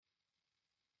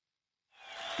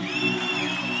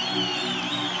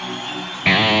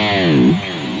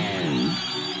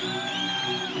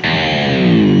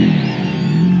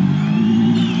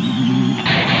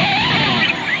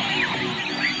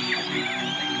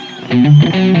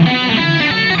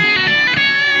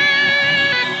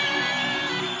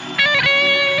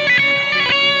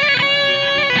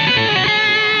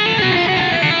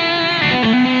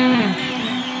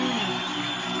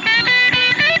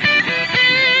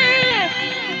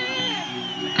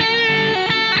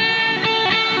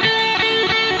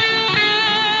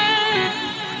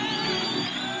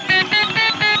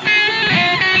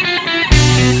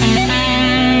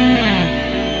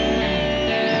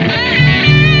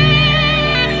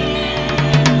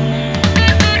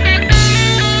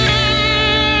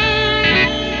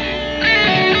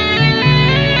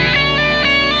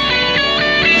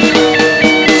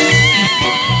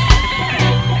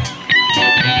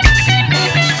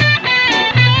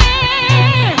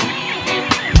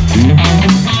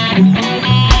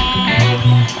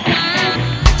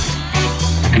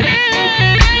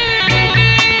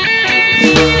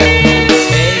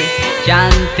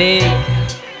Cantik,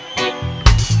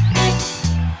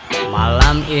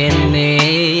 malam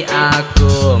ini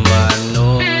aku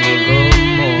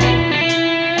menunggumu.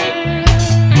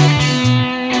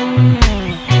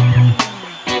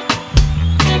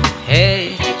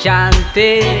 Hei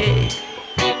cantik,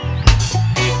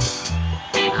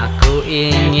 aku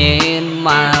ingin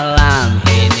malam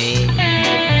ini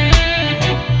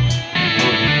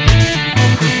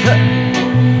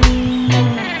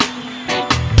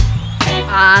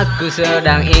aku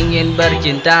sedang ingin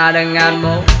bercinta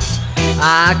denganmu.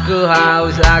 Aku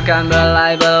haus akan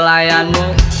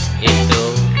belai-belaianmu itu.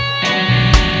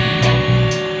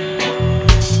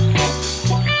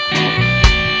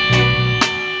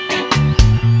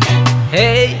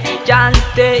 Hei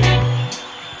cantik,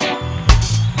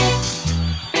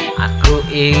 aku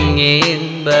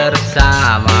ingin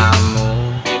bersamamu.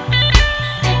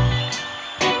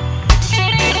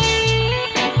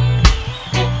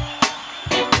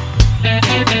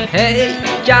 Hei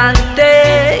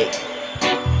cantik,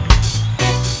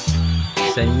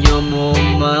 senyummu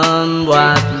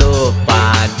membuat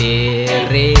lupa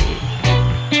diri.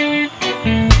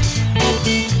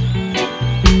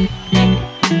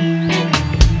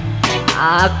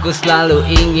 Aku selalu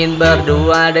ingin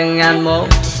berdua denganmu.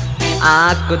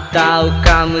 Aku tahu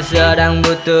kamu sedang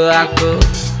butuh aku.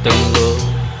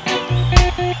 Tunggu.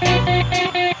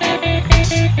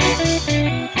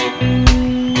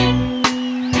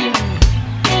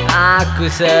 Aku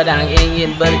sedang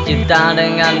ingin bercinta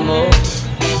denganmu.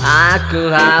 Aku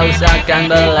haus akan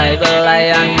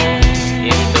belai-belaianmu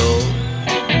itu.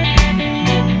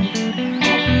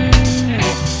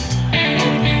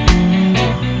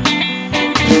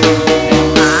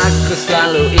 Aku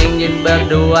selalu ingin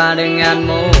berdua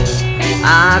denganmu.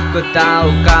 Aku tahu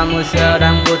kamu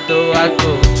sedang butuh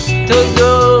aku.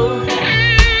 Tunggu,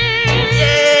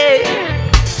 yeah,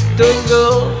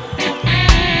 tunggu.